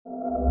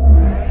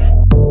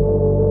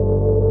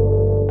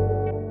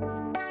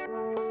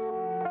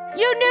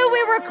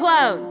we're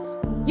clones.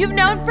 You've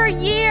known for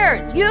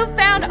years. You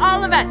found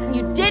all of us, and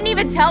you didn't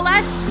even tell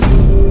us.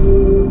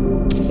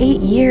 8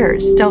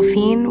 years,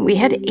 Delphine. We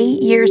had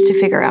 8 years to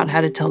figure out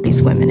how to tell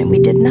these women, and we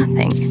did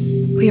nothing.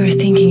 We were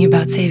thinking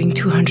about saving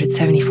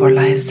 274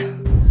 lives.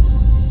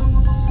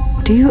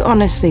 Do you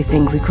honestly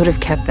think we could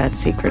have kept that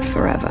secret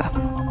forever?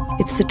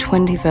 It's the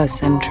 21st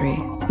century.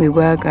 We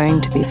were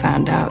going to be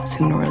found out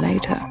sooner or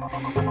later.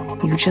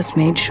 You just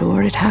made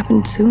sure it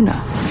happened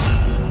sooner.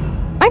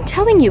 I'm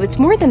telling you, it's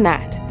more than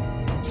that.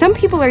 Some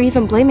people are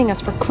even blaming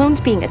us for clones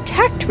being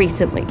attacked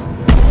recently.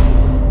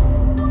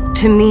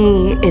 To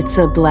me, it's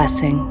a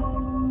blessing.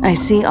 I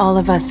see all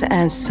of us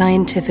as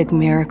scientific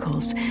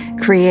miracles,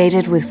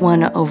 created with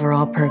one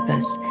overall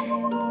purpose: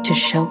 to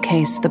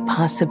showcase the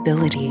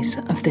possibilities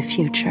of the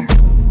future.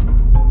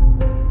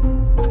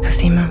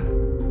 Cosima,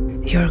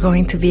 you're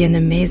going to be an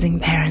amazing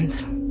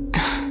parent.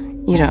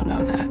 You don't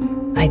know that.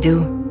 I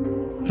do.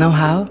 Know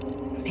how?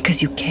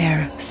 Because you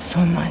care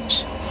so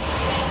much.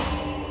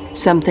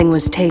 Something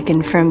was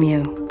taken from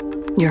you,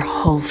 your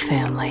whole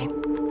family,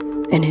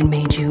 and it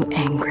made you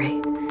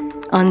angry.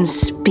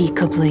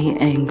 Unspeakably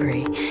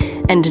angry.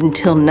 And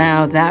until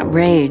now, that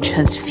rage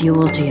has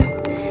fueled you.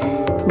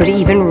 But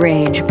even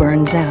rage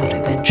burns out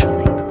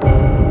eventually.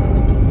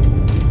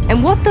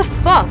 And what the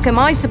fuck am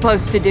I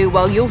supposed to do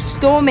while you're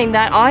storming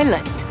that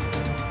island?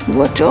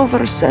 Watch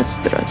over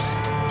Sestras.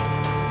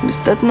 Is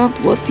that not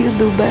what you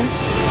do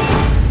best?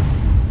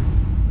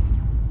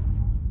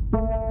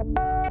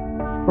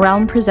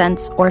 Realm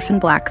presents Orphan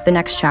Black: The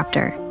Next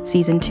Chapter,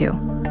 Season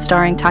 2,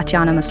 starring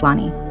Tatiana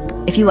Maslany.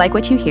 If you like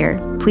what you hear,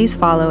 please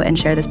follow and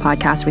share this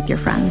podcast with your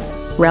friends.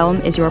 Realm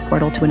is your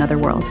portal to another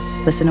world.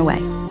 Listen away.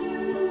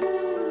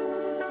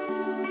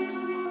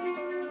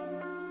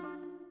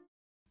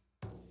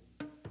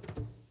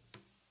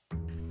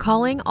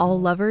 Calling all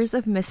lovers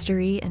of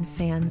mystery and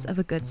fans of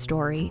a good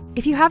story.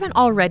 If you haven't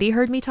already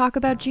heard me talk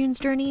about June's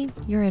Journey,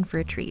 you're in for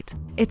a treat.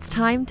 It's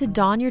time to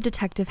don your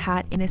detective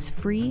hat in this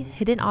free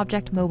hidden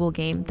object mobile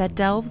game that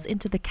delves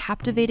into the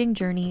captivating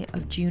journey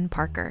of June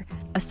Parker,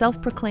 a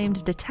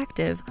self-proclaimed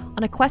detective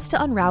on a quest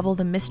to unravel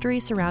the mystery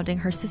surrounding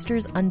her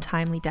sister's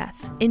untimely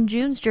death. In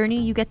June's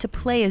Journey, you get to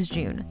play as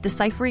June,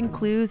 deciphering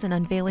clues and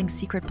unveiling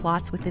secret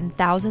plots within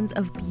thousands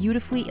of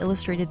beautifully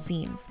illustrated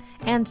scenes.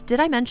 And did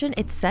I mention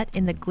it's set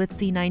in the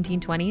glitzy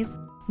 1920s?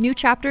 New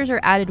chapters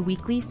are added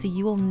weekly, so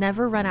you will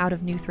never run out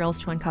of new thrills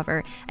to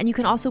uncover, and you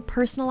can also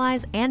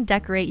personalize and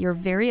decorate your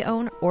very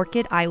own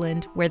Orchid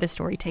Island where the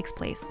story takes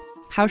place.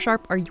 How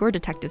sharp are your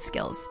detective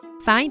skills?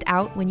 Find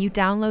out when you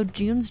download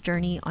June's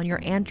Journey on your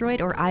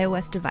Android or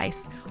iOS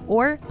device,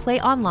 or play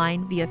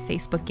online via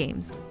Facebook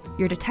Games.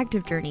 Your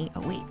detective journey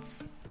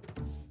awaits.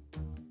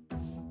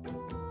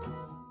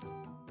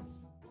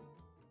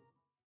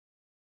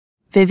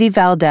 Vivi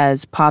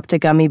Valdez popped a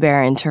gummy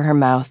bear into her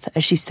mouth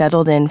as she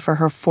settled in for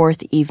her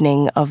 4th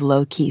evening of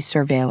low-key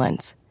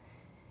surveillance.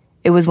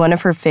 It was one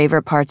of her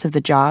favorite parts of the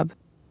job.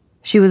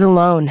 She was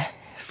alone,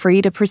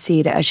 free to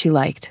proceed as she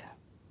liked.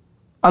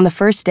 On the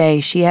first day,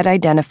 she had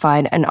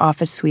identified an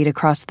office suite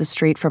across the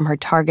street from her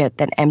target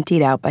that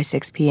emptied out by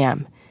 6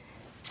 p.m.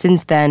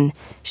 Since then,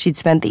 she'd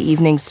spent the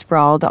evening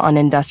sprawled on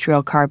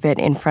industrial carpet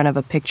in front of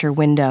a picture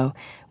window,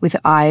 with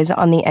eyes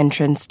on the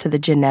entrance to the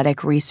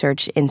Genetic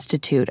Research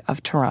Institute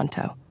of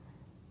Toronto.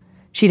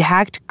 She'd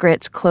hacked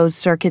Grit's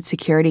closed-circuit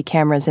security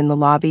cameras in the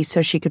lobby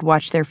so she could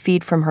watch their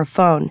feed from her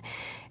phone,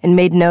 and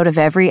made note of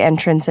every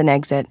entrance and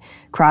exit,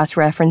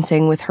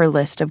 cross-referencing with her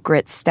list of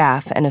Grit's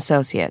staff and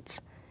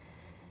associates.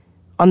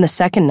 On the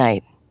second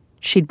night,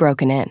 she'd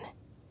broken in.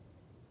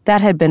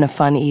 That had been a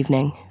fun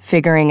evening,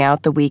 figuring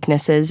out the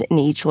weaknesses in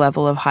each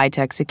level of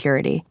high-tech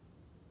security.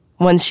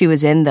 Once she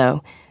was in,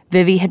 though,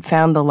 Vivi had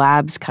found the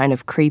labs kind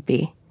of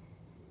creepy.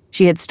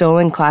 She had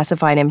stolen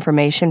classified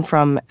information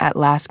from, at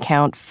last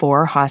count,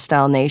 4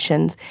 hostile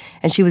nations,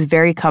 and she was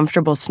very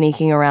comfortable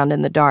sneaking around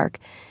in the dark.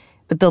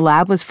 But the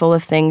lab was full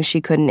of things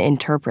she couldn't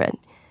interpret.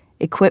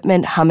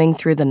 Equipment humming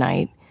through the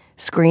night,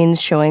 screens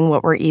showing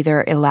what were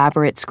either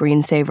elaborate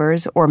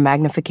screensavers or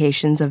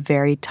magnifications of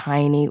very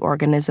tiny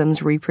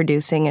organisms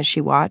reproducing as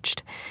she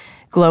watched,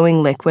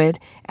 glowing liquid,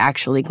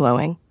 actually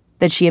glowing,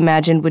 that she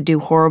imagined would do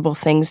horrible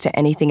things to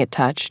anything it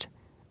touched,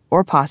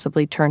 or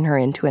possibly turn her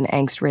into an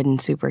angst-ridden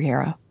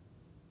superhero.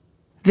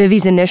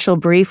 Vivi's initial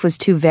brief was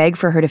too vague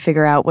for her to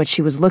figure out what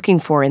she was looking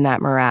for in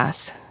that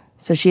morass,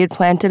 so she had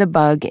planted a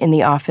bug in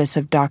the office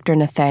of Dr.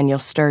 Nathaniel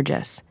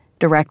Sturgis,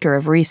 director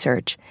of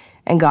research,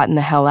 and gotten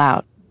the hell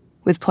out,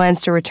 with plans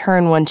to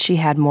return once she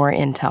had more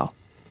intel.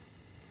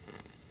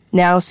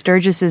 Now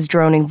Sturgis's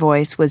droning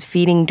voice was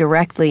feeding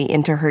directly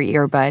into her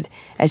earbud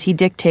as he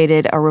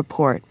dictated a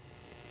report.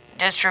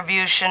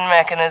 Distribution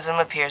mechanism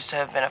appears to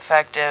have been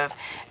effective.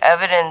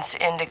 Evidence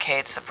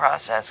indicates the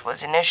process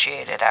was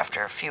initiated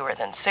after fewer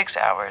than 6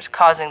 hours,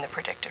 causing the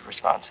predicted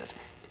responses.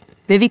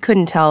 Vivi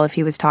couldn't tell if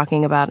he was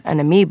talking about an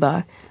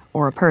amoeba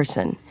or a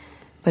person,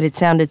 but it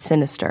sounded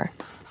sinister,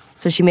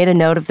 so she made a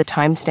note of the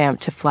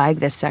timestamp to flag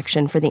this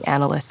section for the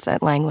analysts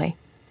at Langley.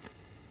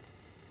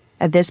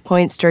 At this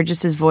point,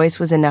 Sturgis's voice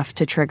was enough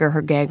to trigger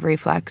her gag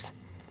reflex.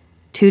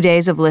 2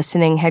 days of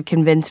listening had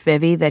convinced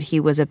Vivi that he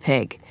was a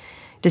pig,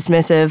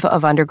 dismissive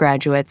of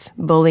undergraduates,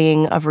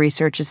 bullying of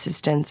research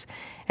assistants,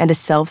 and a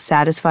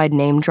self-satisfied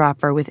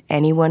name-dropper with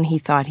anyone he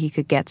thought he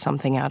could get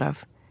something out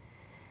of.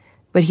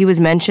 But he was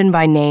mentioned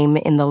by name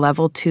in the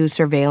Level 2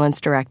 surveillance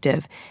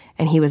directive,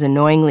 and he was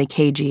annoyingly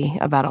cagey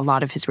about a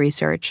lot of his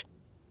research.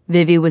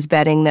 Vivi was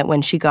betting that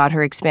when she got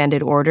her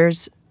expanded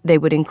orders, they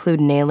would include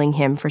nailing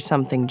him for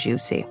something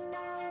juicy.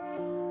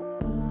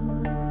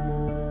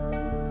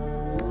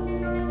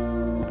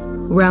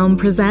 Realm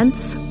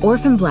presents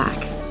Orphan Black,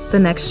 The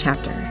Next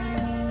Chapter,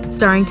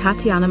 starring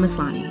Tatiana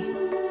Maslany.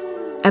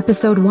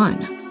 Episode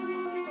 1.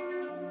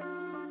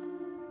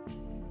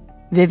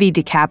 Vivi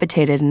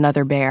decapitated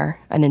another bear,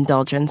 an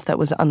indulgence that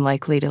was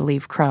unlikely to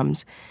leave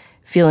crumbs,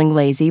 feeling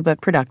lazy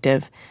but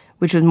productive,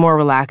 which was more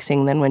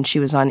relaxing than when she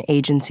was on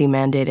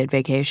agency-mandated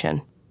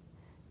vacation.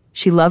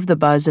 She loved the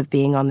buzz of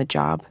being on the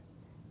job.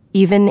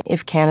 Even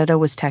if Canada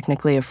was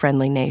technically a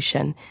friendly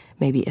nation,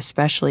 maybe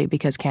especially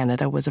because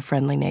Canada was a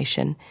friendly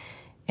nation,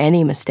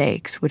 any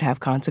mistakes would have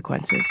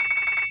consequences.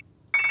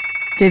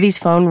 Vivi's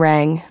phone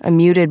rang, a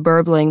muted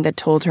burbling that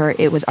told her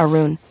it was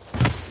Arun.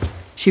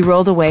 She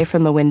rolled away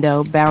from the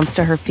window, bounced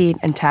to her feet,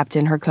 and tapped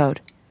in her code.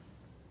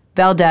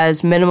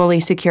 "Valdez,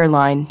 minimally secure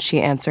line,"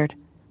 she answered.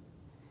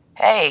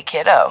 "Hey,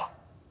 kiddo.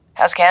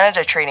 How's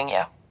Canada treating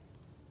you?"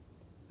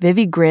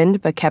 Vivi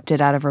grinned but kept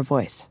it out of her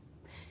voice.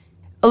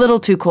 "A little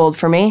too cold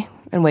for me,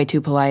 and way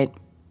too polite."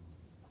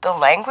 "The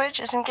language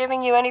isn't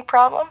giving you any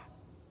problem?"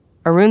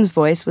 Arun's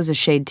voice was a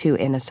shade too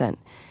innocent,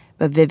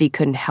 but Vivi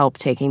couldn't help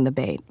taking the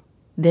bait.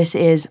 "This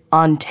is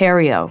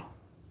Ontario."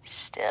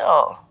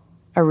 "Still,"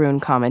 Arun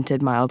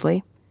commented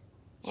mildly.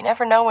 "You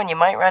never know when you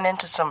might run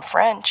into some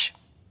French."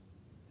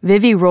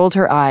 Vivi rolled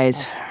her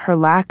eyes. Her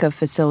lack of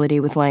facility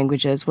with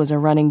languages was a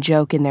running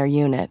joke in their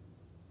unit.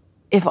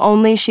 If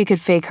only she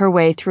could fake her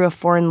way through a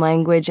foreign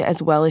language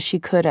as well as she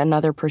could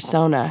another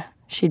persona,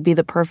 she'd be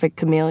the perfect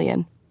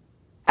chameleon.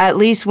 "At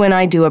least when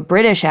I do a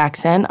British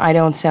accent, I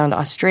don't sound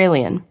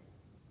Australian."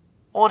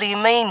 "What do you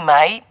mean,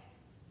 mate?"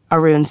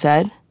 Arun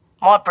said.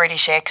 "My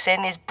British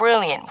accent is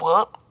brilliant,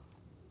 whoop."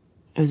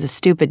 It was a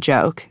stupid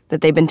joke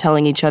that they'd been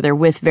telling each other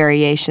with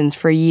variations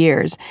for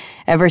years,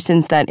 ever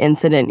since that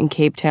incident in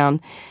Cape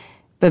Town,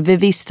 but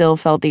Vivi still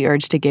felt the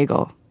urge to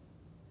giggle.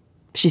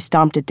 She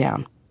stomped it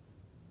down.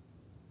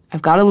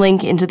 "I've got a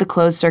link into the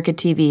closed-circuit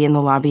TV in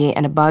the lobby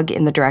and a bug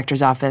in the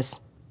director's office,"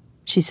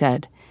 she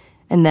said,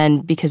 and then,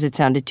 because it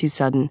sounded too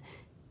sudden,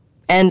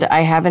 "and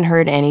I haven't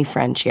heard any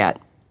French yet."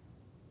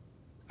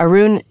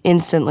 Arun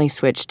instantly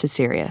switched to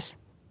serious.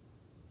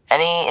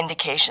 "Any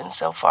indications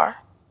so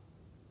far?"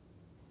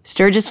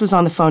 Sturgis was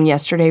on the phone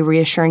yesterday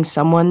reassuring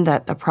someone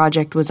that the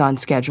project was on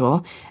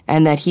schedule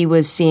and that he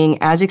was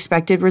seeing as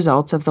expected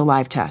results of the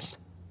live test.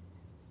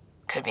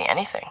 "Could be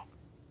anything,"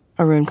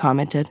 Arun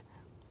commented.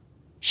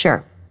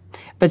 "Sure,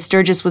 but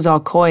Sturgis was all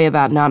coy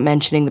about not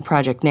mentioning the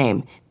project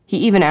name. He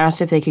even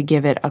asked if they could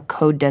give it a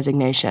code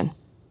designation."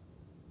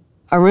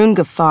 Arun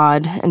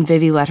guffawed, and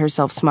Vivi let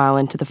herself smile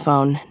into the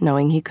phone,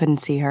 knowing he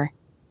couldn't see her.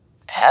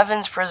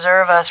 "Heavens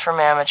preserve us from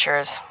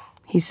amateurs,"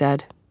 he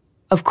said.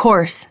 "Of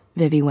course,"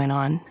 Vivi went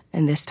on,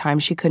 and this time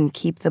she couldn't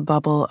keep the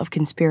bubble of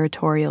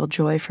conspiratorial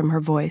joy from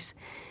her voice.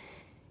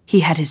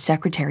 "He had his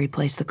secretary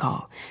place the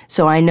call,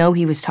 so I know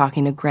he was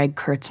talking to Greg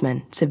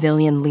Kurtzman,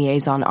 civilian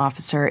liaison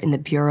officer in the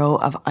Bureau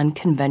of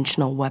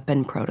Unconventional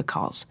Weapon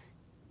Protocols."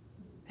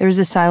 There was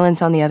a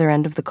silence on the other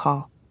end of the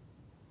call.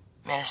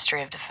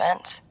 "Ministry of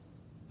Defense,"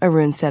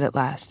 Arun said at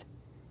last.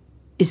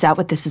 "Is that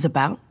what this is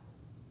about?"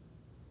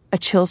 A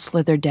chill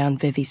slithered down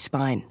Vivi's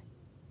spine.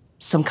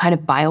 "Some kind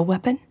of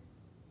bioweapon?"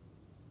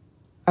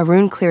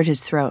 Arun cleared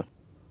his throat.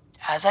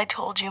 "As I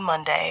told you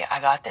Monday,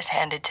 I got this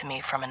handed to me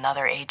from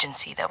another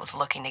agency that was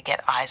looking to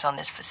get eyes on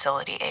this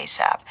facility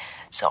ASAP,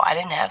 so I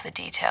didn't have the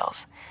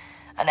details.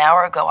 An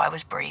hour ago I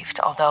was briefed,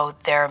 although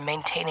they're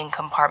maintaining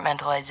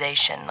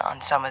compartmentalization on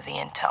some of the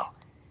intel."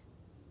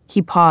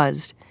 He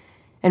paused,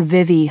 and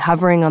Vivi,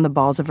 hovering on the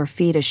balls of her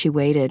feet as she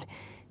waited,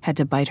 had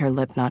to bite her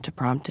lip not to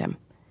prompt him.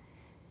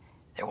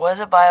 "There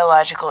was a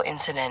biological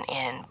incident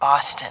in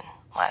Boston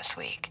last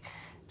week.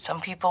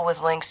 Some people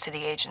with links to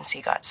the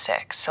agency got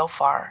sick. So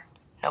far,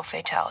 no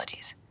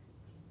fatalities."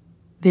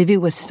 Vivi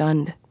was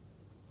stunned.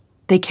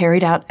 They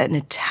carried out an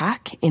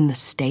attack in the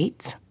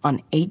States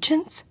on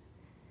agents?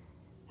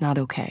 Not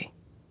okay.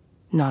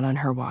 Not on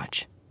her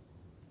watch.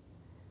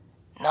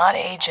 "Not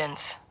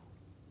agents."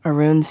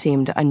 Arun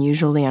seemed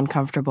unusually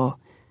uncomfortable.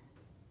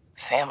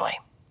 "Family."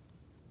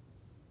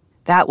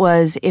 That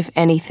was, if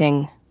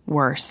anything,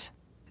 worse.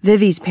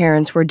 Vivi's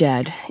parents were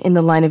dead, in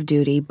the line of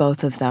duty,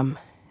 both of them,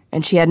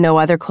 and she had no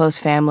other close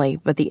family,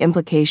 but the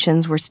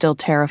implications were still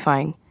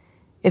terrifying.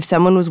 If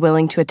someone was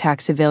willing to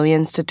attack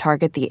civilians to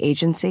target the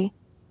agency,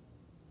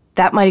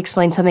 that might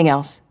explain something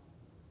else.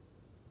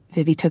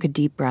 Vivi took a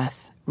deep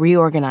breath,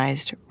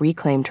 reorganized,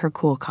 reclaimed her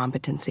cool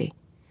competency.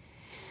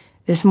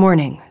 This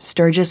morning,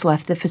 Sturgis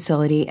left the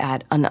facility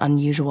at an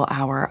unusual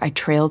hour. I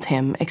trailed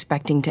him,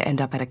 expecting to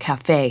end up at a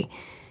cafe,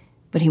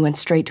 but he went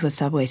straight to a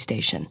subway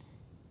station.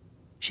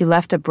 She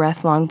left a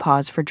breath-long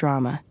pause for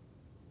drama.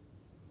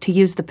 to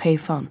use the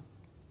payphone.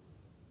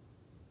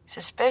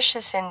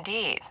 Suspicious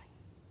indeed,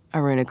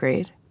 Arun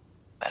agreed.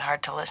 but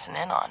hard to listen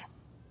in on.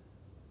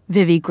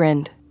 Vivi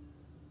grinned.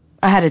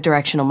 I had a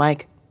directional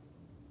mic.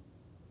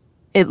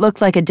 It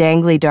looked like a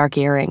dangly dark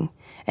earring,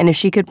 and if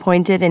she could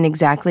point it in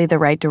exactly the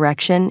right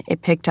direction,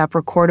 it picked up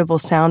recordable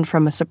sound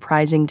from a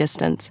surprising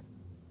distance.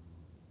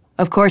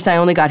 Of course, I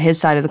only got his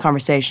side of the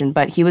conversation,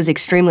 but he was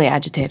extremely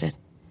agitated.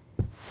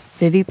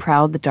 Vivi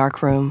prowled the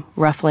dark room,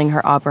 ruffling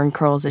her auburn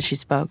curls as she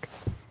spoke.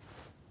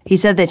 He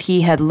said that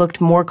he had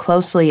looked more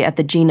closely at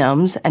the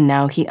genomes, and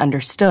now he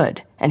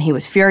understood, and he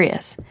was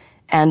furious,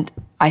 and,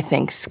 I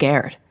think,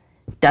 scared.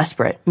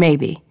 Desperate,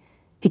 maybe.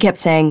 He kept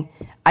saying,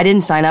 I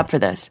didn't sign up for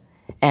this,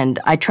 and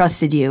I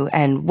trusted you,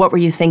 and what were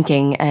you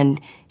thinking,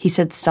 and he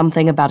said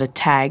something about a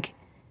tag.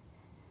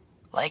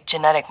 Like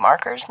genetic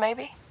markers,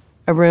 maybe?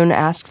 Arun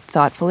asked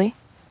thoughtfully.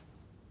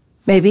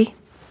 Maybe,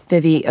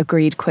 Vivi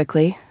agreed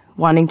quickly,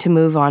 wanting to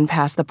move on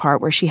past the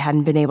part where she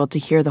hadn't been able to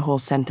hear the whole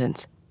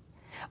sentence.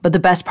 But the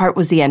best part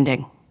was the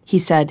ending. He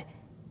said,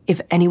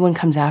 if anyone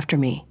comes after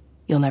me,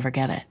 you'll never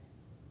get it.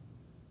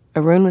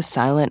 Arun was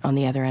silent on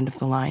the other end of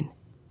the line.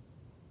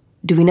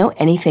 Do we know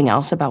anything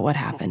else about what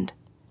happened?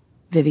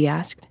 Vivi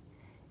asked.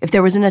 If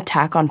there was an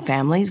attack on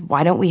families,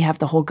 why don't we have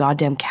the whole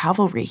goddamn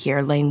cavalry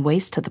here laying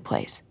waste to the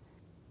place?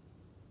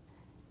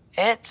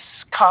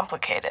 It's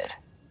complicated,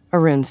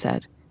 Arun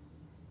said.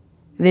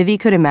 Vivi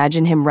could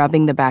imagine him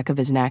rubbing the back of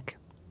his neck.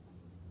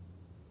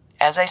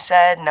 As I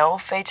said, no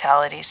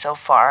fatalities so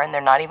far, and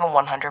they're not even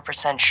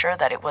 100% sure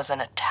that it was an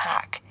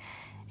attack.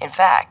 In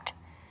fact,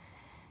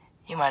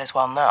 you might as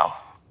well know.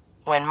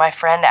 When my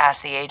friend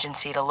asked the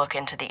agency to look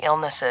into the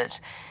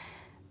illnesses,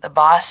 the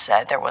boss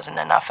said there wasn't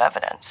enough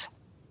evidence.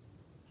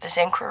 This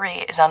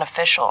inquiry is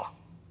unofficial,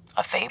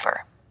 a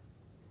favor.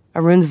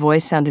 Arun's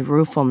voice sounded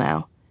rueful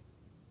now.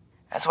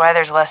 That's why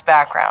there's less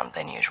background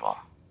than usual.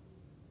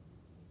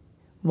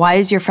 Why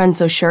is your friend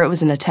so sure it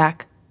was an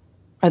attack?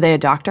 Are they a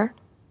doctor?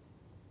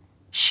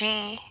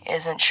 She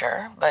isn't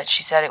sure, but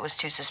she said it was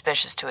too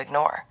suspicious to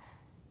ignore.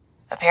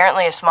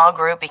 Apparently, a small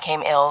group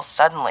became ill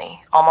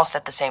suddenly, almost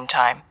at the same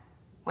time,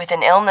 with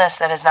an illness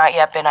that has not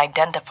yet been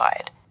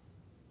identified.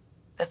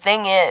 The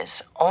thing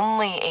is,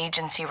 only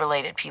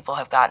agency-related people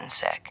have gotten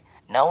sick.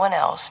 No one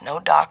else, no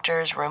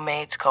doctors,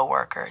 roommates,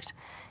 co-workers.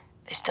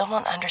 They still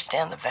don't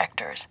understand the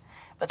vectors,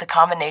 but the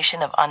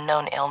combination of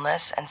unknown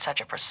illness and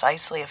such a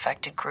precisely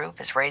affected group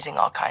is raising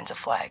all kinds of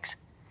flags.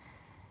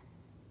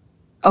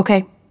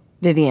 Okay,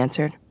 Vivi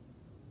answered.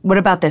 What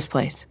about this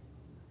place?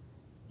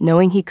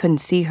 Knowing he couldn't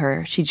see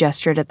her, she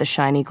gestured at the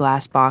shiny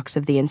glass box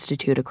of the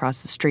institute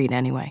across the street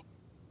anyway.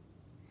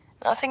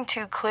 Nothing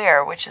too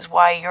clear, which is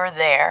why you're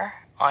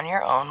there, on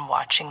your own,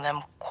 watching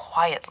them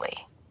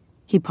quietly.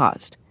 He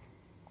paused.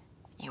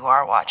 You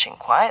are watching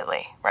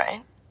quietly,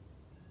 right?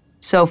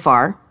 So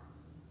far,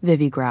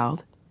 Vivi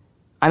growled.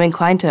 I'm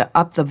inclined to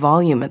up the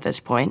volume at this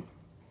point.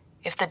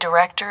 If the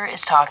director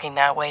is talking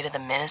that way to the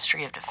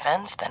Ministry of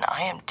Defense, then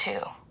I am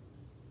too.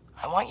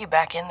 I want you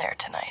back in there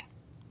tonight.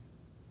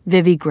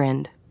 Vivi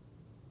grinned.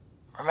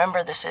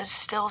 Remember, this is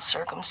still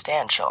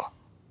circumstantial,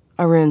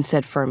 Arun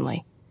said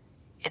firmly.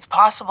 It's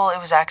possible it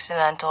was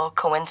accidental,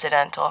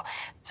 coincidental,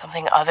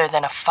 something other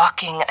than a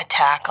fucking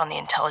attack on the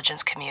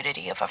intelligence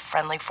community of a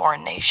friendly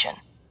foreign nation.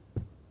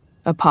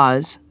 A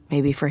pause,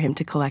 maybe for him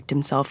to collect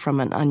himself from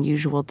an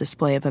unusual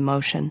display of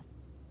emotion.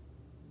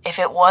 If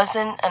it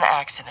wasn't an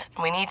accident,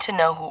 we need to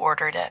know who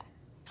ordered it.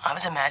 I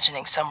was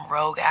imagining some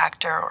rogue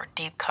actor or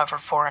deep-cover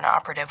foreign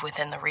operative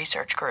within the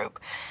research group.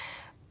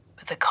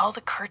 But the call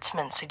to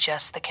Kurtzman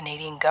suggests the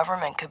Canadian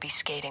government could be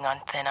skating on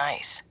thin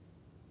ice.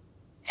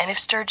 And if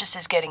Sturgis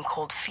is getting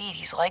cold feet,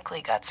 he's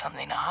likely got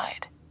something to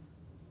hide.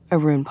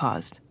 Arun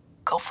paused.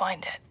 Go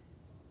find it.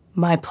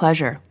 My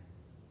pleasure,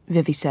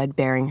 Vivi said,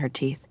 baring her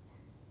teeth.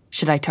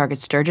 Should I target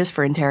Sturgis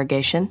for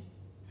interrogation?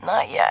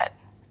 Not yet,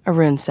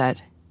 Arun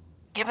said.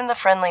 Given the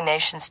friendly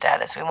nation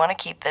status, we want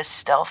to keep this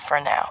stealth for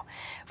now.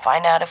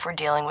 Find out if we're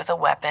dealing with a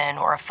weapon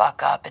or a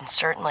fuck-up, and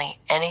certainly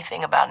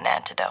anything about an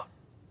antidote.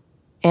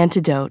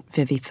 Antidote,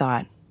 Vivi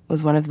thought,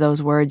 was one of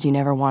those words you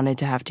never wanted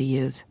to have to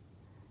use.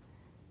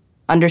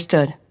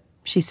 Understood,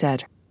 she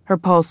said, her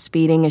pulse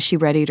speeding as she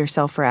readied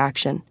herself for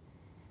action.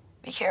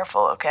 Be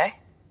careful, okay?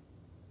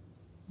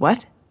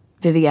 What?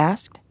 Vivi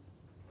asked.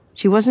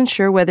 She wasn't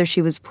sure whether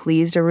she was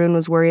pleased Arun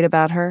was worried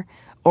about her,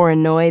 or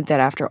annoyed that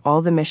after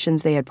all the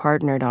missions they had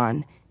partnered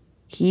on,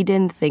 he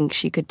didn't think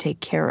she could take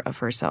care of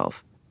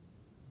herself.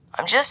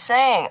 I'm just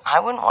saying, I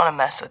wouldn't want to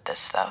mess with this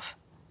stuff,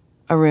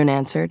 Arun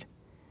answered.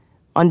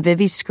 On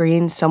Vivi's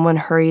screen, someone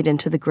hurried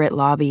into the grit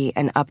lobby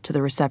and up to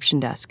the reception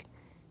desk.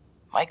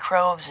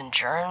 Microbes and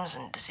germs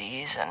and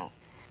disease and...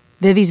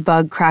 Vivi's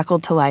bug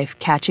crackled to life,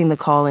 catching the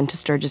call into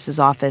Sturgis's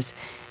office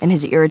and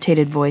his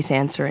irritated voice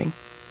answering.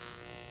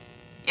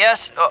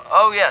 Yes,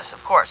 oh yes,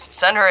 of course.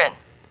 Send her in.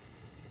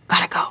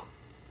 Gotta go,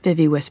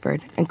 Vivi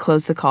whispered and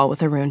closed the call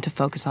with Arun to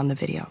focus on the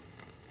video.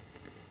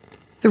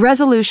 The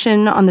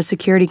resolution on the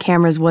security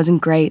cameras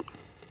wasn't great,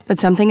 but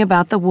something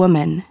about the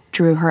woman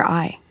drew her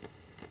eye.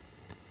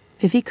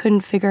 Vivi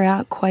couldn't figure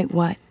out quite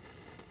what.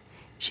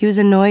 She was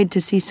annoyed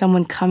to see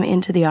someone come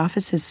into the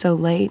offices so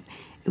late.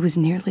 It was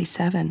nearly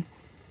 7.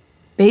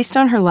 Based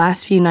on her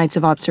last few nights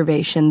of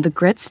observation, the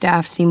Grit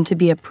staff seemed to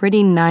be a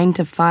pretty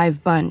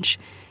 9-to-5 bunch.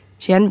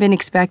 She hadn't been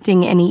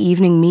expecting any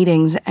evening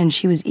meetings, and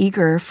she was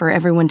eager for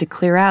everyone to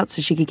clear out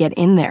so she could get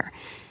in there.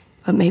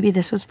 But maybe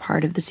this was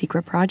part of the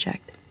secret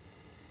project.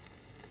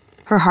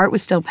 Her heart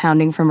was still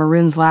pounding from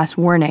Arun's last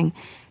warning,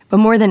 but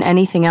more than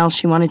anything else,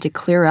 she wanted to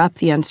clear up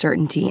the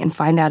uncertainty and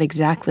find out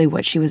exactly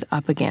what she was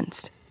up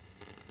against.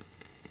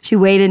 She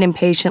waited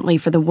impatiently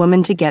for the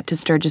woman to get to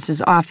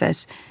Sturgis's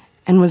office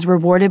and was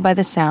rewarded by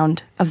the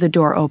sound of the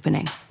door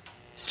opening.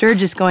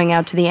 Sturgis going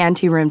out to the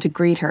anteroom to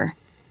greet her,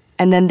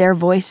 and then their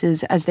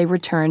voices as they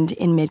returned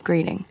in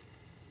mid-greeting.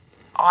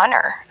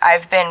 Honor.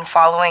 I've been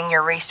following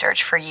your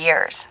research for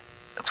years.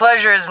 The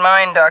pleasure is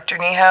mine, Dr.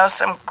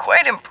 Niehaus. I'm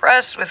quite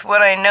impressed with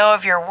what I know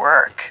of your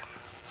work.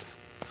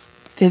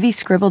 Vivi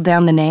scribbled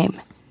down the name,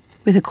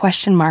 with a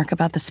question mark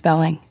about the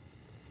spelling.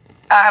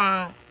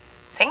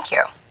 Thank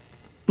you.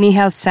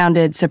 Niehaus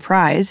sounded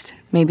surprised,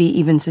 maybe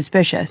even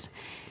suspicious.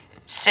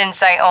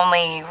 Since I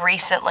only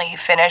recently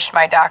finished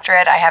my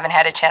doctorate, I haven't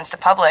had a chance to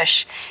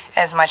publish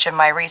as much of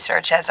my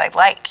research as I'd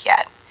like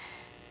yet.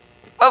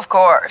 Of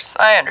course,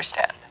 I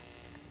understand.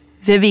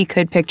 Vivi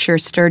could picture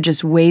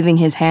Sturgis waving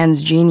his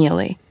hands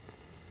genially.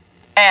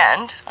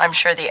 And I'm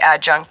sure the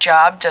adjunct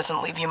job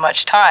doesn't leave you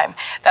much time.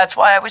 That's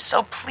why I was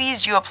so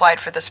pleased you applied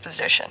for this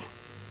position.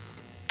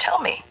 Tell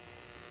me,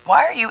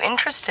 why are you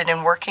interested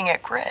in working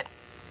at Grit?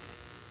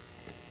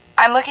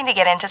 I'm looking to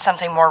get into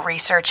something more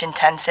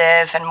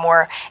research-intensive and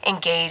more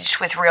engaged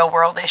with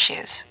real-world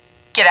issues.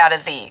 Get out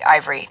of the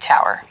ivory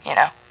tower, you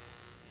know?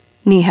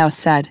 Niehaus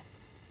said.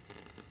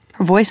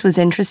 Her voice was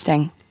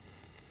interesting,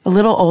 a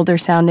little older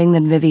sounding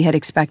than Vivi had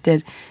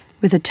expected,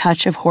 with a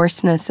touch of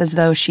hoarseness as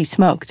though she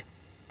smoked.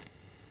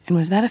 And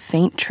was that a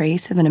faint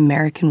trace of an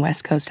American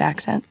West Coast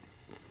accent?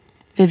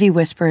 Vivi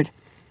whispered,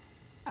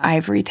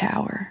 "Ivory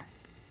tower,"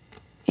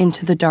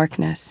 into the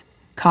darkness,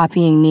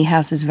 copying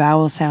Niehaus's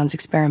vowel sounds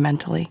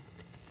experimentally.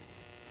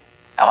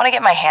 I want to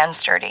get my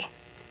hands dirty.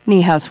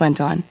 Niehaus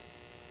went on.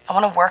 I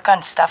want to work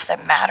on stuff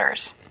that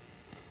matters.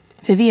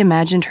 Vivi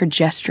imagined her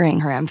gesturing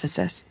her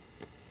emphasis.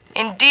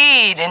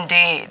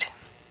 Indeed.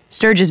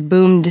 Sturgis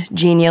boomed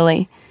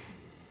genially.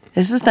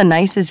 This was the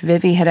nicest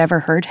Vivi had ever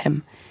heard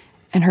him,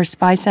 and her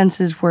spy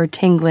senses were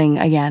tingling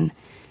again.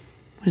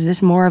 Was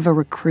this more of a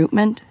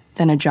recruitment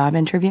than a job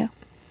interview?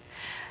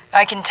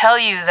 I can tell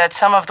you that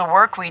some of the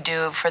work we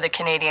do for the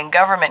Canadian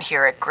government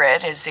here at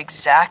Grit is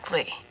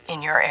exactly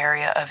in your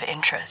area of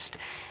interest,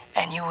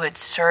 and you would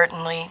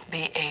certainly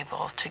be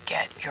able to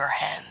get your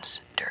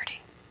hands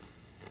dirty.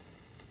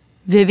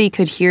 Vivi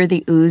could hear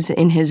the ooze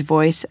in his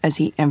voice as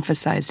he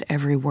emphasized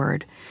every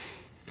word.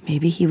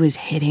 Maybe he was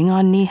hitting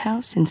on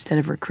Niehaus instead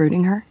of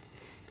recruiting her?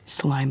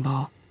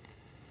 Slimeball.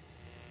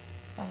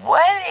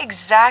 What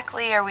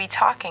exactly are we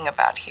talking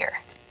about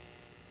here?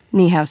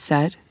 Niehaus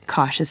said,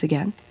 cautious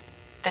again.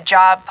 The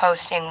job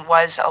posting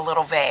was a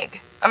little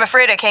vague. I'm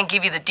afraid I can't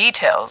give you the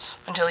details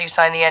until you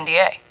sign the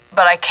NDA.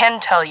 But I can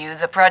tell you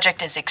the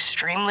project is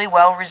extremely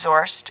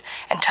well-resourced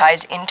and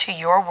ties into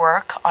your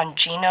work on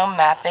genome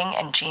mapping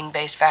and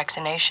gene-based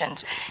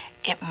vaccinations.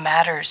 It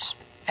matters,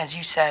 as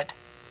you said,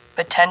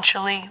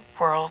 potentially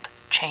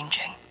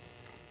world-changing.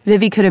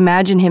 Vivi could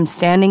imagine him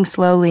standing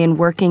slowly and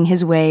working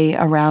his way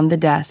around the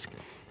desk,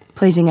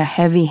 placing a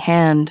heavy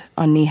hand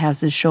on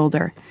Niehaus's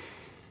shoulder.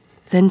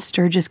 Then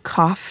Sturgis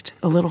coughed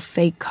a little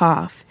fake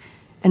cough,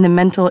 and the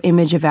mental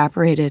image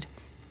evaporated.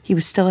 He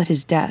was still at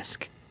his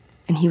desk,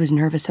 and he was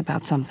nervous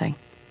about something.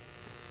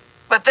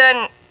 But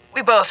then,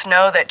 we both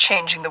know that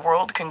changing the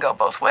world can go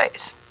both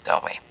ways,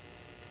 don't we?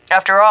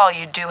 After all,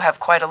 you do have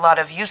quite a lot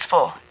of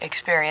useful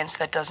experience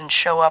that doesn't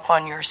show up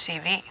on your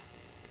CV.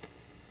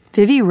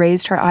 Vivi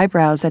raised her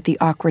eyebrows at the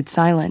awkward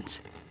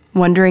silence,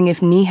 wondering if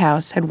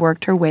Niehaus had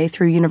worked her way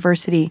through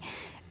university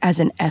as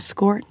an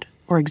escort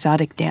or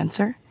exotic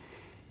dancer.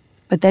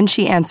 But then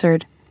she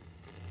answered,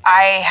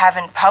 I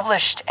haven't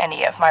published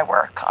any of my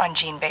work on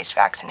gene-based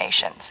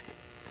vaccinations.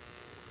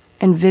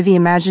 And Vivi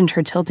imagined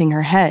her tilting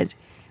her head,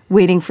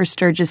 waiting for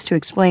Sturgis to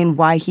explain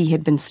why he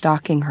had been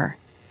stalking her.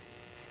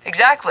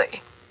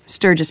 Exactly.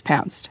 Sturgis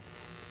pounced.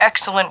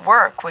 Excellent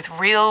work with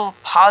real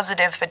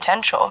positive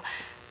potential,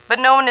 but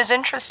no one is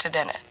interested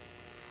in it.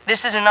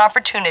 This is an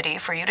opportunity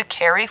for you to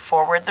carry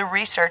forward the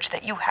research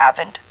that you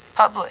haven't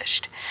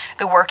published,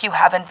 the work you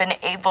haven't been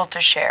able to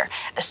share,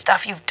 the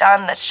stuff you've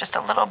done that's just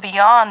a little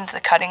beyond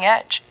the cutting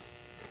edge.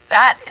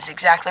 That is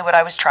exactly what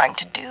I was trying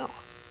to do.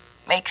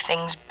 Make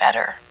things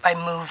better by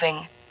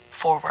moving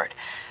forward.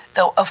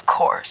 Though, of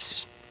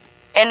course,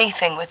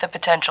 anything with the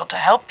potential to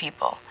help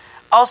people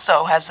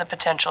also has the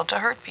potential to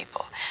hurt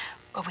people.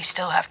 But we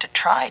still have to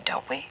try,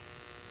 don't we?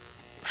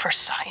 For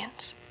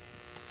science,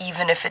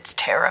 even if it's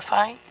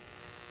terrifying.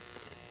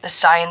 The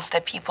science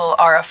that people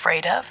are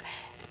afraid of,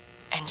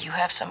 and you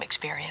have some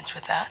experience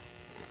with that.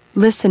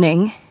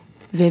 Listening,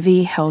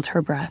 Vivi held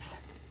her breath.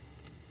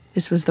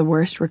 This was the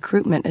worst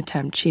recruitment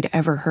attempt she'd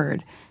ever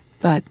heard,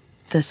 but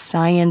the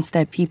science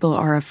that people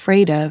are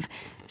afraid of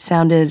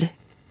sounded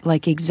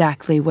like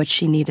exactly what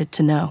she needed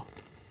to know.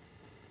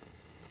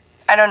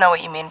 I don't know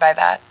what you mean by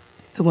that,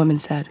 the woman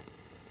said.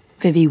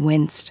 Vivi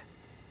winced.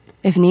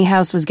 If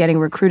Niehaus was getting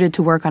recruited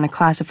to work on a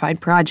classified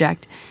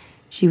project,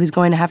 she was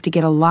going to have to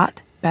get a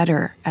lot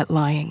better at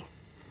lying.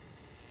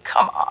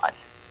 Come on,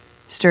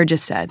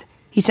 Sturgis said.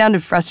 He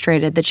sounded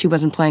frustrated that she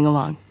wasn't playing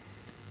along.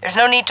 There's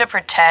no need to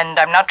pretend.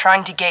 I'm not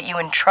trying to get you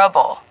in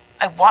trouble.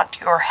 I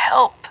want your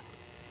help.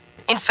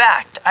 In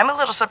fact, I'm a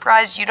little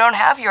surprised you don't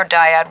have your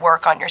dyad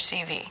work on your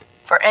CV.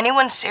 For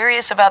anyone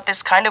serious about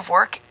this kind of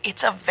work,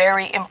 it's a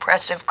very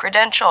impressive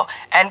credential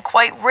and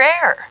quite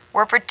rare.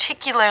 We're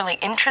particularly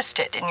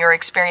interested in your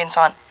experience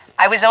on...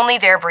 I was only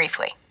there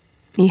briefly,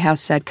 Niehaus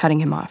said, cutting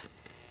him off.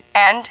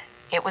 And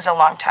it was a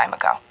long time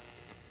ago.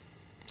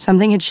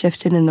 Something had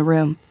shifted in the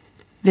room,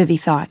 Vivi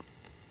thought,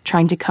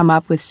 trying to come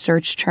up with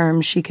search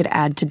terms she could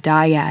add to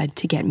dyad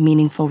to get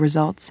meaningful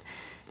results.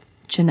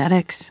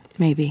 Genetics,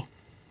 maybe.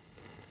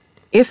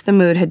 If the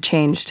mood had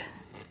changed,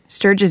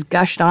 Sturgis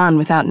gushed on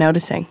without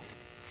noticing.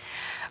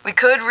 We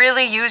could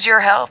really use your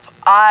help.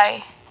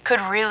 I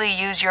could really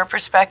use your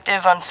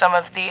perspective on some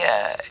of the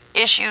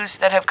issues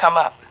that have come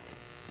up.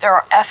 There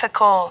are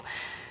ethical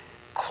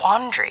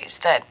quandaries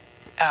that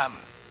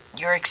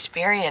your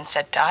experience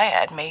at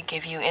dyad may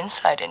give you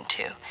insight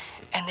into.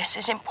 And this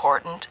is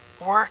important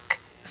work,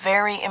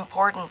 very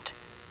important.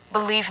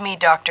 Believe me,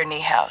 Dr.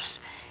 Niehaus,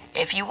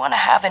 if you want to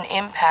have an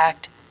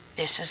impact,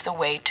 this is the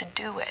way to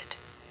do it.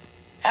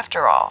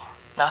 After all,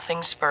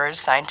 nothing spurs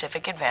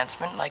scientific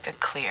advancement like a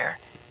clear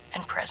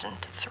and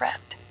present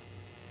threat.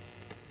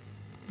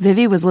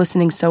 Vivi was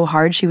listening so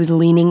hard she was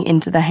leaning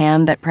into the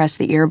hand that pressed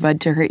the earbud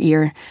to her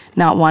ear,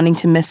 not wanting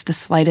to miss the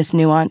slightest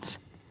nuance.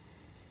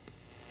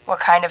 What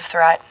kind of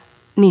threat?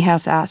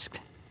 Niehaus asked.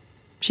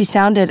 She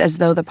sounded as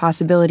though the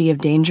possibility of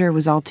danger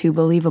was all too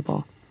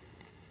believable.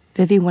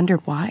 Vivi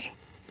wondered why.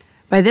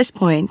 By this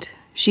point,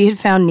 she had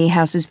found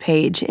Niehaus's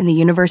page in the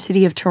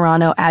University of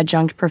Toronto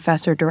Adjunct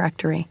Professor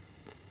Directory.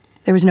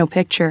 There was no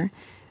picture,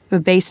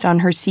 but based on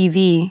her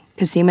CV,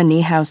 Cosima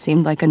Niehaus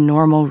seemed like a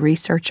normal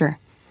researcher.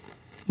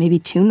 Maybe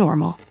too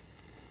normal.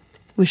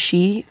 Was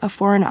she a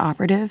foreign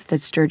operative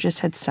that Sturgis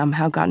had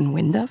somehow gotten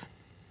wind of?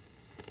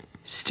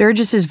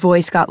 Sturgis's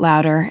voice got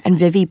louder, and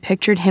Vivi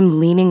pictured him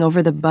leaning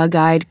over the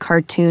bug-eyed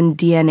cartoon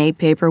DNA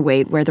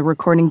paperweight where the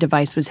recording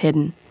device was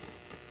hidden.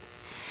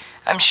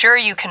 I'm sure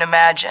you can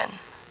imagine.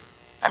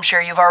 I'm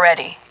sure you've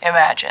already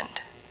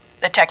imagined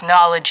the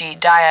technology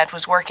dyad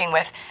was working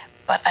with,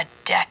 but a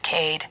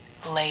decade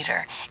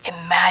later,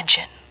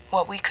 imagine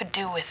what we could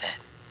do with it.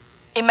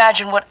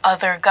 Imagine what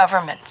other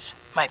governments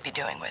might be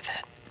doing with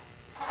it.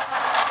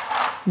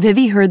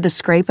 Vivi heard the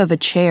scrape of a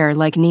chair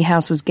like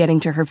Niehaus was getting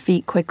to her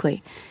feet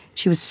quickly.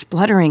 She was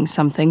spluttering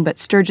something, but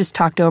Sturgis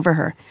talked over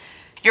her.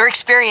 Your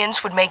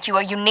experience would make you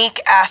a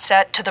unique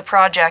asset to the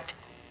project.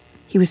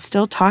 He was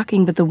still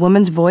talking, but the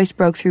woman's voice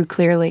broke through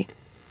clearly.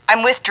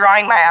 I'm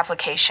withdrawing my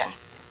application.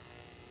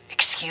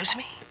 Excuse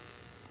me?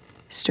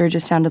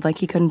 Sturgis sounded like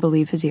he couldn't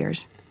believe his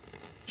ears.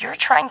 You're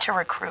trying to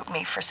recruit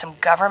me for some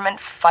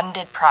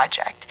government-funded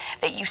project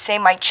that you say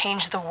might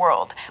change the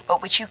world,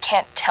 but which you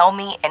can't tell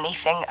me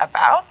anything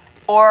about?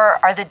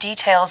 Or are the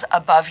details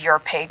above your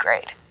pay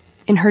grade?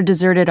 In her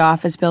deserted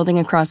office building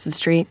across the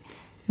street,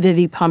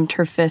 Vivi pumped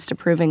her fist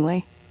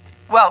approvingly.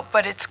 Well,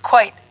 but it's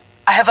quite...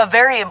 I have a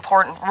very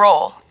important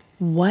role.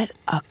 What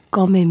a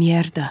come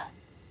mierda,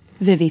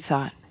 Vivi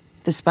thought.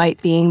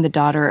 Despite being the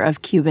daughter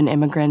of Cuban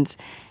immigrants,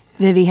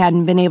 Vivi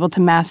hadn't been able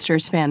to master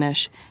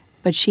Spanish,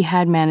 but she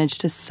had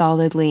managed to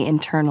solidly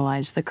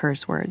internalize the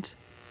curse words.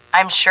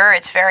 I'm sure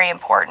it's very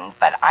important,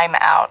 but I'm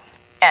out.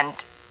 And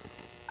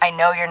I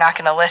know you're not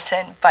going to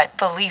listen, but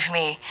believe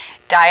me,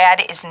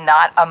 dyad is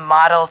not a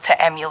model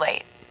to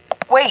emulate.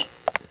 Wait,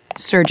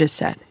 Sturgis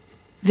said.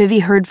 Vivi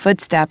heard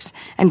footsteps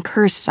and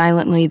cursed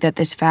silently that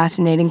this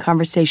fascinating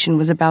conversation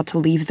was about to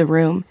leave the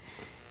room.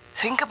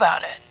 Think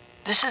about it.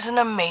 This is an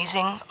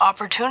amazing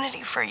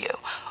opportunity for you.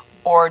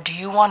 Or do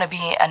you want to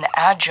be an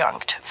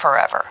adjunct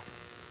forever?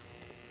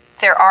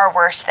 There are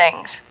worse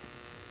things.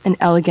 An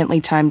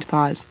elegantly timed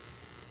pause.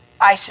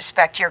 I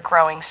suspect you're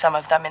growing some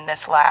of them in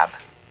this lab.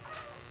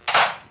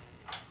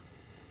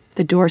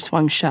 The door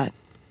swung shut.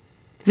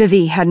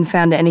 Vivi hadn't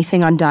found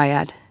anything on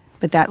dyad,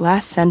 but that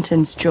last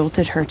sentence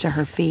jolted her to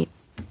her feet.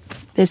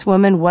 This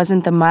woman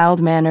wasn't the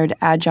mild-mannered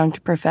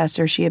adjunct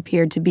professor she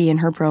appeared to be in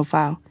her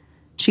profile.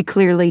 She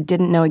clearly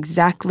didn't know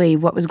exactly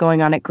what was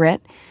going on at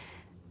Grit,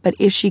 but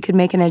if she could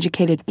make an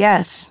educated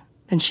guess,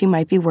 then she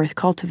might be worth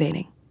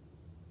cultivating.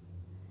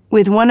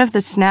 With one of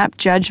the snap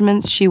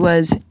judgments she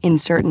was, in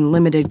certain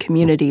limited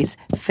communities,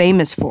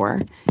 famous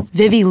for,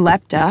 Vivi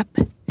leapt up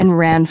and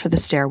ran for the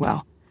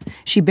stairwell.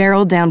 She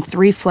barreled down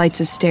 3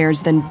 flights of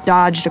stairs, then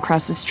dodged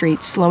across the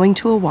street, slowing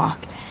to a walk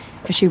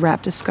as she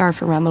wrapped a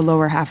scarf around the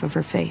lower half of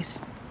her face.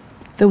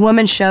 The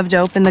woman shoved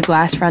open the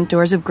glass front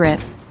doors of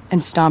Grit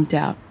and stomped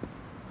out.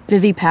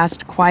 Vivi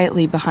passed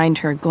quietly behind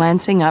her,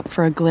 glancing up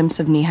for a glimpse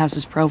of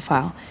Niehaus's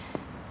profile.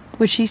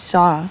 What she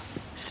saw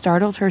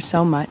startled her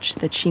so much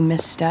that she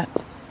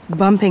misstepped,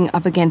 bumping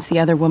up against the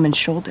other woman's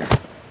shoulder.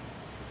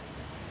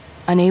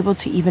 Unable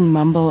to even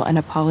mumble an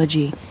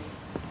apology,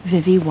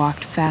 Vivi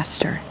walked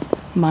faster,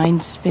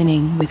 mind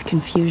spinning with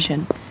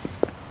confusion.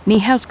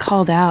 Niehaus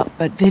called out,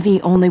 but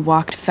Vivi only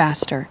walked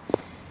faster.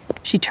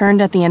 She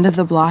turned at the end of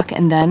the block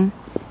and then,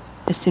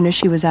 as soon as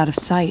she was out of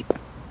sight,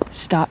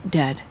 stopped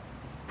dead,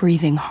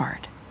 breathing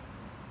hard.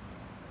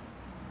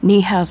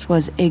 Niehaus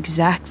was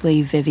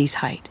exactly Vivi's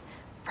height,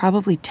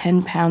 probably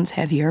 10 pounds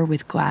heavier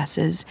with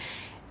glasses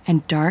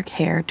and dark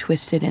hair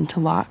twisted into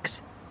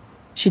locks.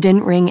 She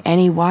didn't ring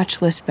any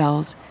watch list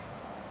bells,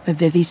 but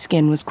Vivi's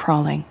skin was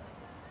crawling.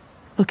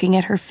 Looking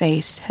at her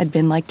face had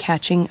been like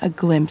catching a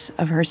glimpse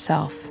of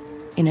herself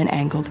in an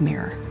angled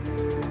mirror.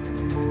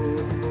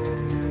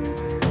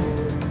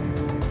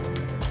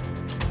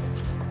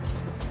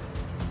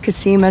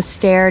 Cosima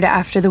stared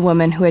after the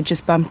woman who had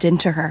just bumped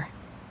into her.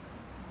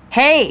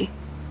 "Hey!"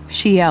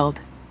 she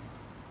yelled.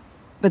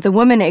 But the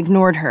woman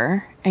ignored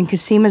her, and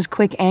Cosima's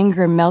quick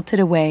anger melted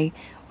away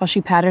while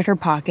she patted her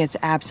pockets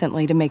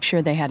absently to make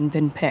sure they hadn't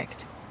been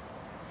picked.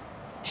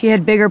 She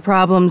had bigger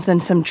problems than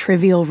some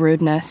trivial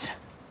rudeness.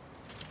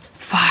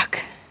 Fuck.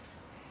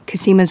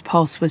 Cosima's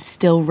pulse was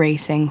still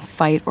racing,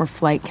 fight or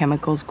flight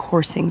chemicals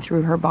coursing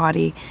through her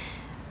body,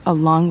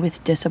 along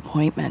with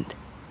disappointment.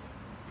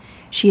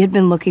 She had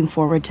been looking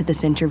forward to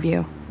this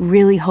interview,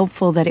 really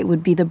hopeful that it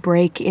would be the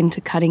break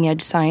into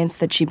cutting-edge science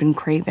that she'd been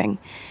craving.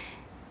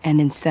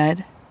 And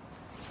instead...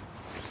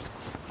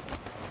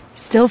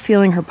 Still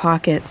feeling her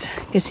pockets,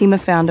 Cosima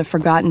found a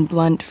forgotten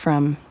blunt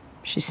from...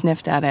 She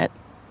sniffed at it.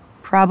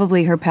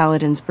 Probably her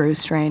Paladin's brew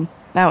strain.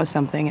 That was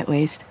something, at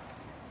least.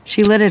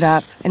 She lit it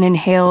up and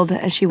inhaled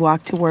as she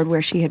walked toward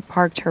where she had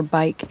parked her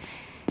bike,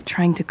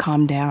 trying to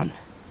calm down.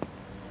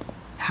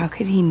 How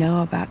could he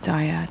know about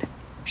Dyad?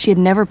 She had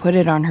never put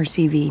it on her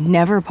CV,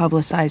 never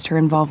publicized her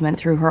involvement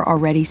through her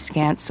already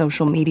scant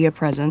social media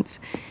presence.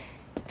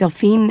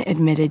 Delphine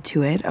admitted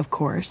to it, of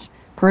course.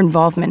 Her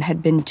involvement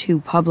had been too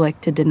public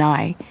to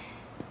deny,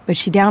 but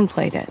she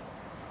downplayed it,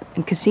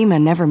 and Cosima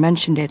never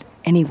mentioned it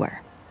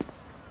anywhere.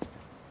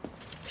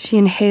 She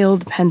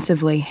inhaled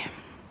pensively.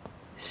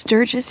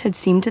 Sturgis had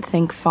seemed to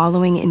think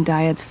following in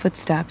Dyad's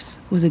footsteps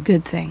was a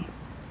good thing.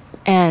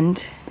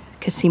 And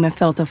Cosima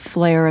felt a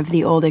flare of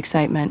the old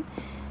excitement.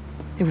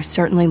 There was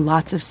certainly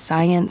lots of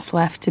science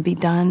left to be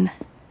done.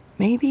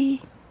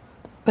 Maybe.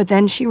 But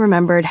then she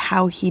remembered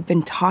how he'd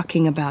been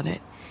talking about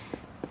it.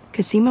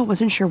 Cosima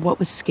wasn't sure what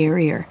was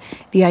scarier,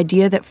 the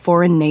idea that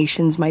foreign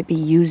nations might be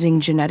using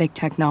genetic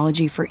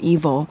technology for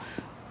evil,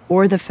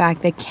 or the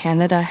fact that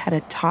Canada had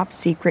a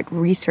top-secret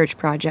research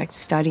project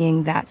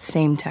studying that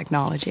same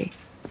technology.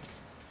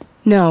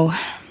 No,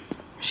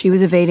 she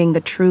was evading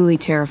the truly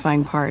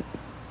terrifying part,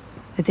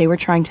 that they were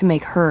trying to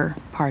make her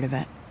part of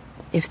it.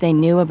 If they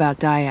knew about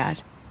Dyad,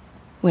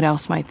 what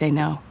else might they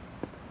know?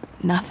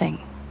 Nothing.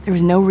 There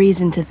was no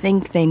reason to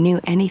think they knew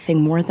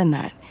anything more than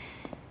that.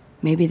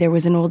 Maybe there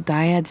was an old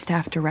Dyad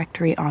staff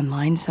directory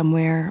online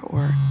somewhere,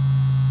 or...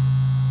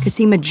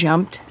 Cosima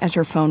jumped as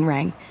her phone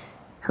rang,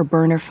 her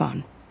burner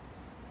phone.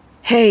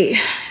 "Hey,"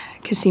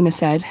 Cosima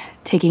said,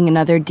 taking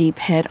another deep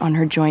hit on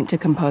her joint to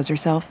compose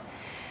herself.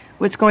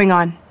 "What's going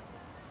on?"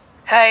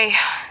 Hey.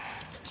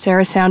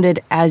 Sarah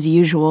sounded, as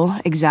usual,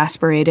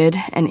 exasperated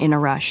and in a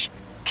rush.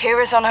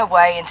 Kira's on her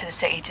way into the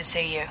city to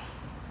see you.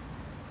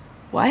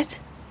 What?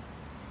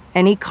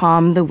 Any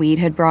calm the weed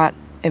had brought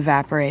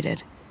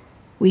evaporated.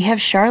 "We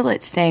have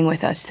Charlotte staying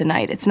with us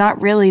tonight. It's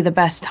not really the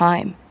best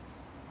time."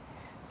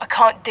 I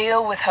can't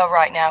deal with her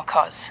right now,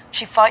 cuz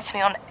she fights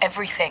me on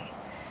everything.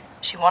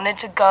 She wanted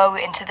to go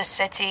into the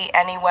city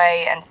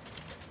anyway, and...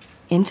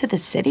 Into the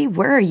city?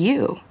 Where are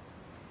you?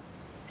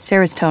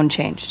 Sarah's tone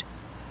changed.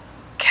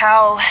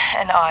 Cal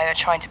and I are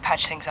trying to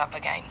patch things up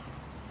again.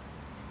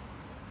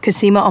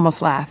 Cosima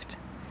almost laughed.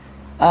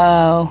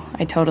 Oh,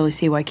 I totally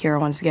see why Kira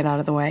wants to get out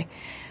of the way.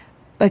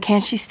 But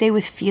can't she stay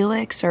with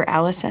Felix or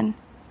Allison?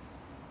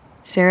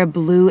 Sarah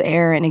blew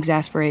air in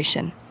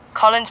exasperation.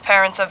 Colin's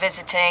parents are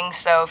visiting,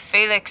 so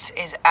Felix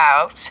is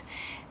out,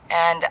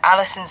 and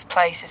Allison's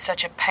place is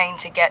such a pain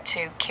to get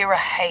to. Kira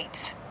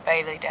hates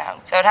Bailey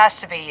Down, so it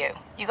has to be you.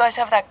 You guys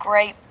have that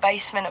great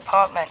basement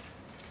apartment.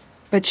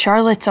 But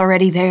Charlotte's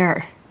already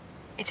there.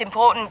 It's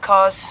important,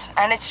 cuz,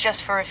 and it's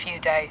just for a few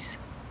days.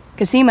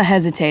 Cosima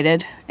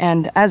hesitated,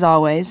 and as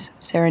always,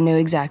 Sarah knew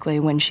exactly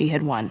when she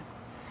had won.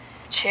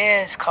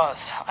 Cheers,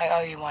 cuz. I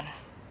owe you one.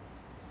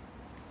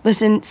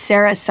 Listen,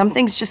 Sarah,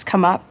 something's just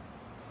come up.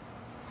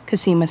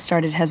 Cosima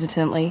started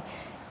hesitantly,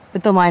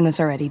 but the line was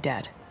already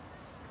dead.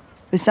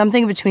 With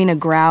something between a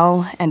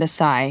growl and a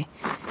sigh,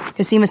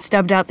 Cosima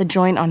stubbed out the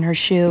joint on her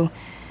shoe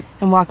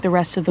and walked the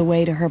rest of the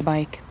way to her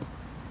bike.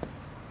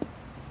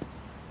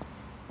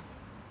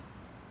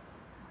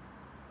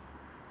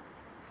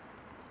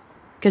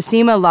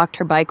 Cosima locked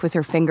her bike with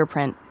her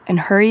fingerprint and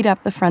hurried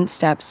up the front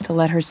steps to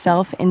let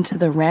herself into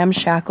the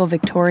ramshackle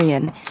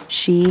Victorian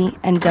she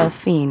and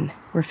Delphine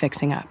were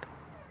fixing up.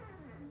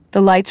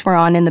 The lights were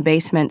on in the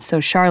basement, so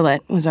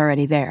Charlotte was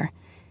already there.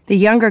 The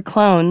younger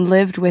clone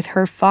lived with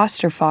her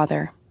foster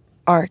father,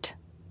 Art.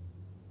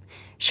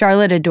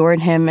 Charlotte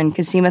adored him, and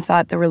Cosima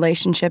thought the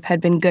relationship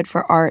had been good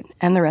for Art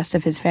and the rest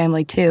of his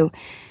family, too.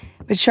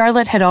 But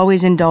Charlotte had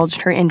always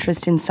indulged her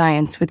interest in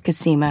science with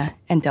Cosima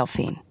and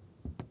Delphine.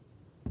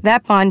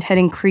 That bond had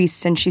increased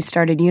since she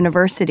started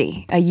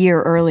university a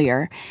year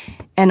earlier,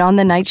 and on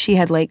the nights she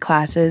had late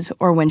classes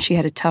or when she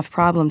had a tough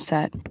problem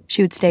set,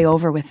 she would stay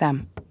over with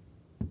them.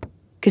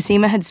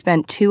 Cosima had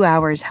spent 2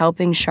 hours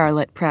helping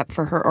Charlotte prep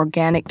for her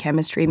organic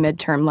chemistry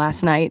midterm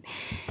last night,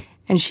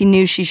 and she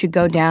knew she should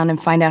go down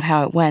and find out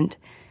how it went.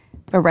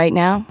 But right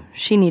now,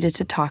 she needed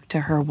to talk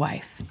to her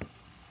wife.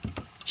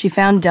 She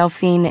found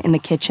Delphine in the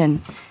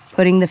kitchen,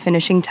 putting the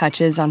finishing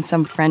touches on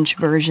some French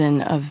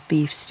version of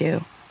beef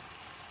stew.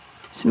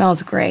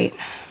 "Smells great,"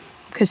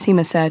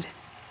 Cosima said,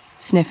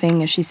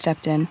 sniffing as she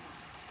stepped in.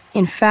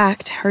 In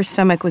fact, her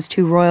stomach was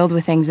too roiled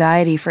with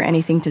anxiety for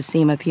anything to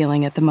seem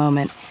appealing at the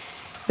moment.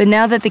 But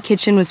now that the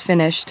kitchen was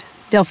finished,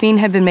 Delphine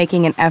had been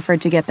making an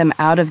effort to get them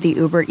out of the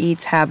Uber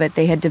Eats habit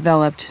they had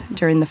developed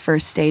during the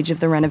first stage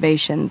of the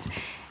renovations,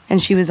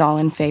 and she was all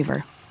in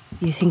favor.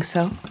 "You think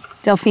so?"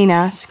 Delphine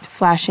asked,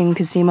 flashing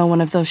Cosima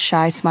one of those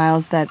shy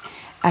smiles that,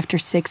 after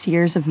 6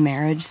 years of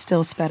marriage,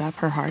 still sped up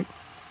her heart.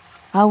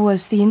 "How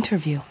was the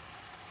interview?"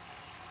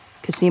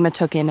 Cosima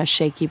took in a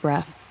shaky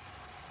breath.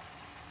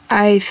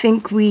 "I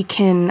think we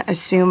can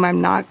assume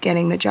I'm not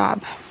getting the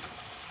job."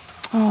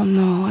 "Oh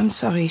no, I'm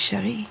sorry,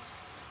 chérie."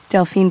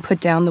 Delphine put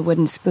down the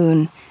wooden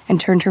spoon and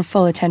turned her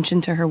full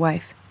attention to her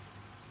wife.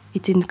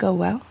 "It didn't go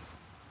well?"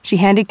 She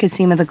handed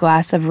Cosima the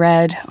glass of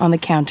red on the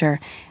counter,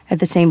 at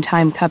the same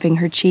time cupping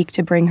her cheek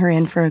to bring her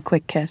in for a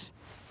quick kiss.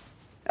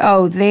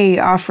 "Oh, they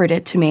offered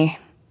it to me,"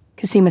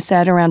 Cosima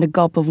said around a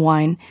gulp of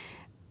wine.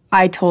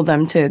 "I told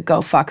them to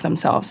go fuck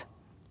themselves."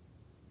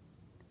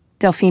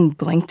 Delphine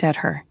blinked at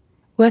her.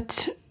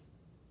 What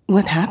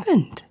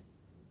happened?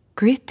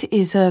 Grit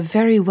is a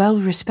very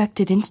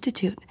well-respected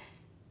institute.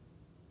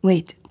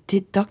 Wait,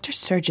 did Dr.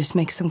 Sturgis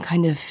make some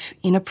kind of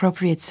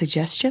inappropriate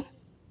suggestion?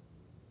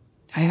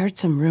 I heard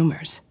some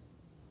rumors.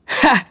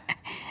 Ha!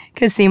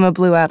 Cosima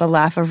blew out a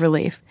laugh of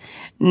relief.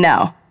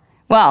 No.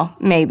 Well,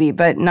 maybe,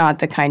 but not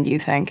the kind you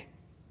think.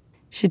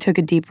 She took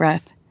a deep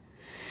breath.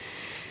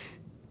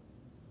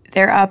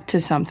 They're up to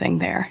something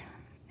there,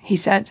 he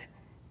said.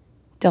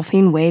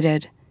 Delphine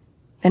waited,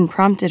 then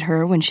prompted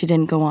her when she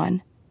didn't go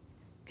on.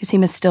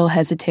 Cosima still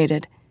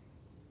hesitated.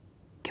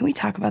 Can we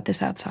talk about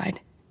this outside?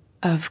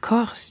 Of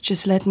course,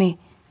 just let me.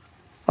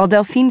 While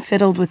Delphine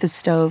fiddled with the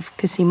stove,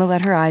 Cosima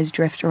let her eyes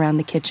drift around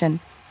the kitchen.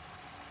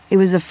 It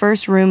was the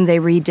first room they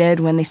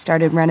redid when they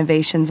started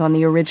renovations on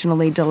the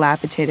originally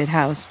dilapidated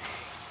house,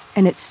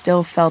 and it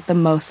still felt the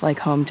most like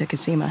home to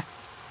Cosima.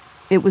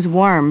 It was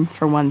warm,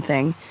 for one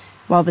thing,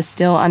 while the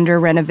still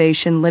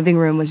under-renovation living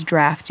room was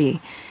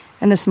drafty,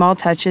 and the small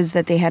touches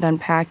that they had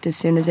unpacked as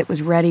soon as it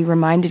was ready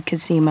reminded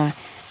Cosima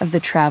of the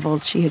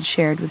travels she had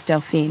shared with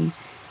Delphine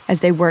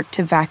as they worked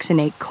to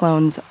vaccinate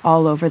clones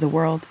all over the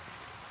world.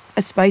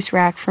 A spice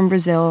rack from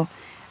Brazil,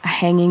 a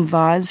hanging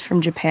vase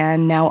from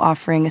Japan now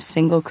offering a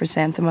single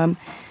chrysanthemum,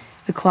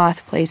 the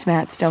cloth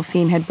placemats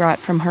Delphine had brought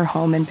from her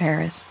home in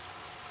Paris.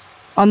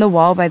 On the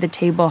wall by the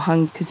table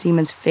hung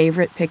Cosima's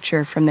favorite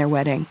picture from their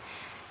wedding.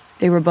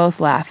 They were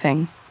both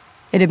laughing.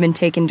 It had been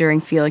taken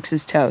during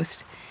Felix's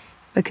toast,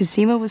 but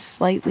Cosima was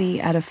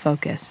slightly out of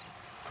focus,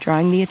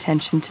 drawing the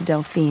attention to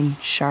Delphine,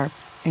 sharp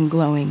and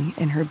glowing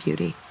in her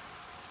beauty.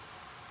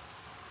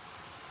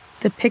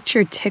 The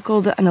picture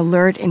tickled an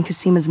alert in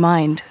Cosima's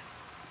mind,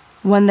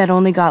 one that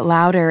only got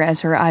louder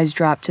as her eyes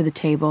dropped to the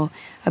table,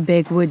 a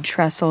big wood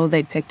trestle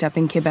they'd picked up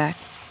in Quebec,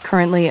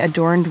 currently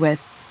adorned with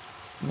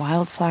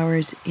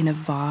wildflowers in a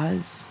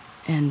vase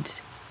and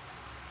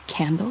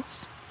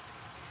candles.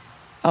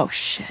 Oh,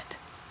 shit.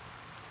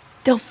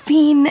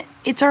 Delphine,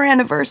 it's our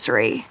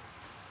anniversary.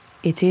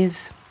 It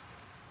is.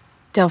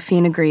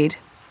 Delphine agreed,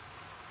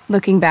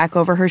 looking back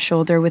over her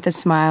shoulder with a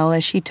smile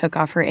as she took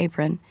off her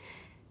apron.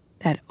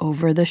 That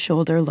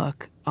over-the-shoulder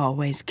look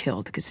always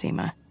killed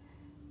Cosima.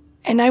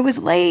 And I was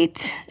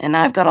late, and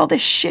I've got all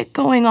this shit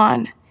going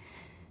on.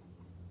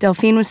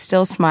 Delphine was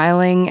still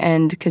smiling,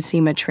 and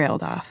Cosima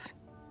trailed off.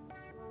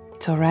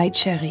 It's all right,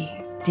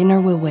 chérie.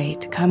 Dinner will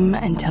wait. Come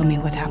and tell me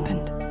what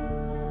happened.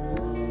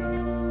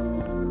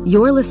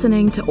 You're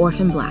listening to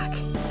Orphan Black,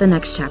 The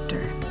Next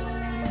Chapter,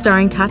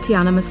 starring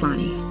Tatiana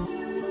Maslany.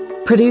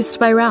 Produced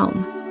by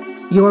Realm,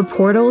 your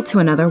portal to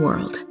another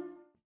world.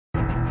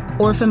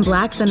 Orphan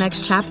Black, The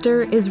Next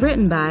Chapter is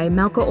written by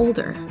Malka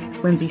Older,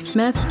 Lindsay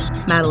Smith,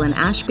 Madeline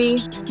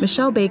Ashby,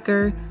 Michelle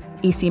Baker,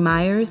 E.C.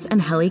 Myers,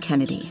 and Helly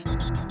Kennedy.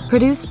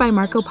 Produced by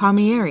Marco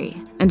Palmieri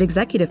and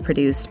executive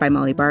produced by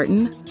Molly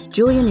Barton,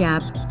 Julian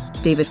Yap,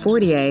 David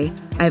Fortier,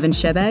 Ivan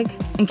Shebeg,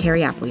 and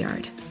Carrie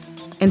Appleyard.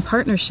 In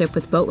partnership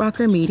with Boat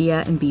Rocker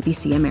Media and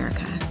BBC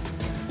America.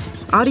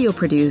 Audio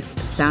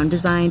produced, sound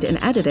designed,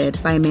 and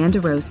edited by Amanda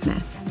Rose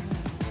Smith.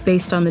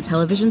 Based on the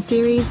television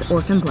series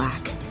Orphan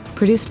Black,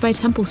 produced by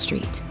Temple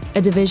Street,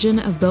 a division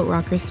of Boat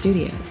Rocker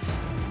Studios.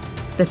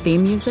 The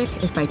theme music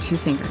is by Two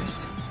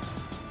Fingers.